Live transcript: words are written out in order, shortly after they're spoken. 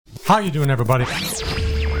How you doing, everybody?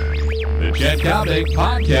 The Chet Coppock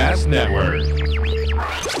Podcast Network.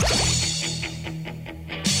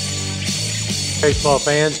 Baseball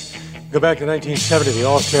fans, go back to 1970, the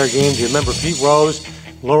All-Star Game. Do you remember Pete Rose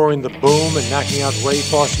lowering the boom and knocking out Ray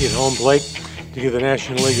Fosse at home plate to give the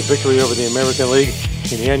National League a victory over the American League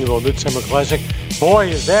in the annual Midsummer Classic? Boy,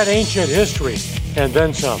 is that ancient history, and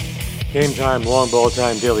then some. Game time, long ball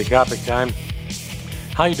time, Daily Coppock time.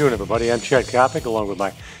 How you doing, everybody? I'm Chet Coppock, along with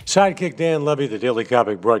my sidekick, Dan Levy. The Daily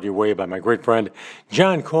Coppock brought your way by my great friend,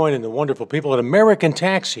 John Coyne, and the wonderful people at American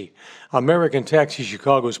Taxi. American Taxi,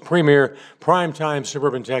 Chicago's premier primetime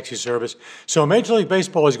suburban taxi service. So Major League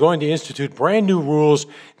Baseball is going to institute brand new rules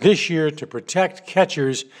this year to protect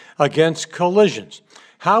catchers against collisions.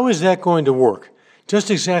 How is that going to work?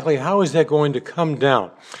 Just exactly how is that going to come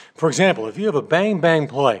down? For example, if you have a bang-bang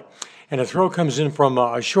play and a throw comes in from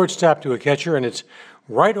a shortstop to a catcher and it's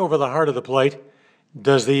right over the heart of the plate,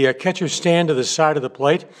 does the catcher stand to the side of the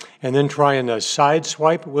plate and then try and side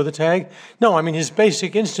swipe with a tag? No, I mean, his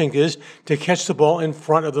basic instinct is to catch the ball in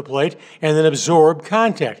front of the plate and then absorb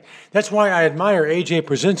contact. That's why I admire A.J.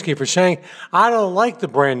 Pierzynski for saying, I don't like the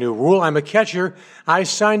brand new rule. I'm a catcher. I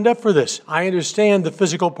signed up for this. I understand the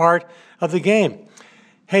physical part of the game.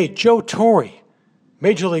 Hey, Joe Torre,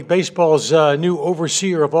 Major League Baseball's new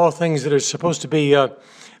overseer of all things that are supposed to be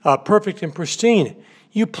perfect and pristine.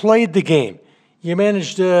 You played the game. You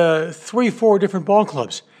managed 3-4 different ball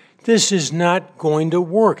clubs. This is not going to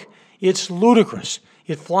work. It's ludicrous.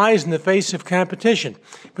 It flies in the face of competition.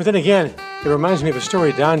 But then again, it reminds me of a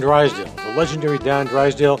story Don Drysdale, the legendary Don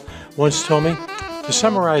Drysdale, once told me. To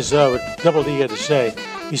summarize what Double D had to say,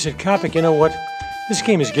 he said, Coppock, you know what? This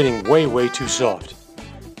game is getting way, way too soft.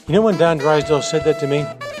 You know when Don Drysdale said that to me?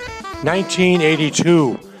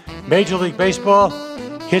 1982. Major League Baseball,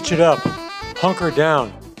 hitch it up, hunker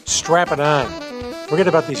down, strap it on. Forget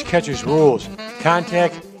about these catchers' rules.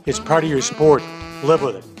 Contact is part of your sport. Live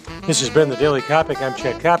with it. This has been the Daily Coppock. I'm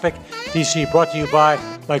Chet Coppock. DC brought to you by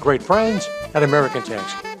my great friends at American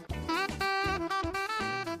Taxi.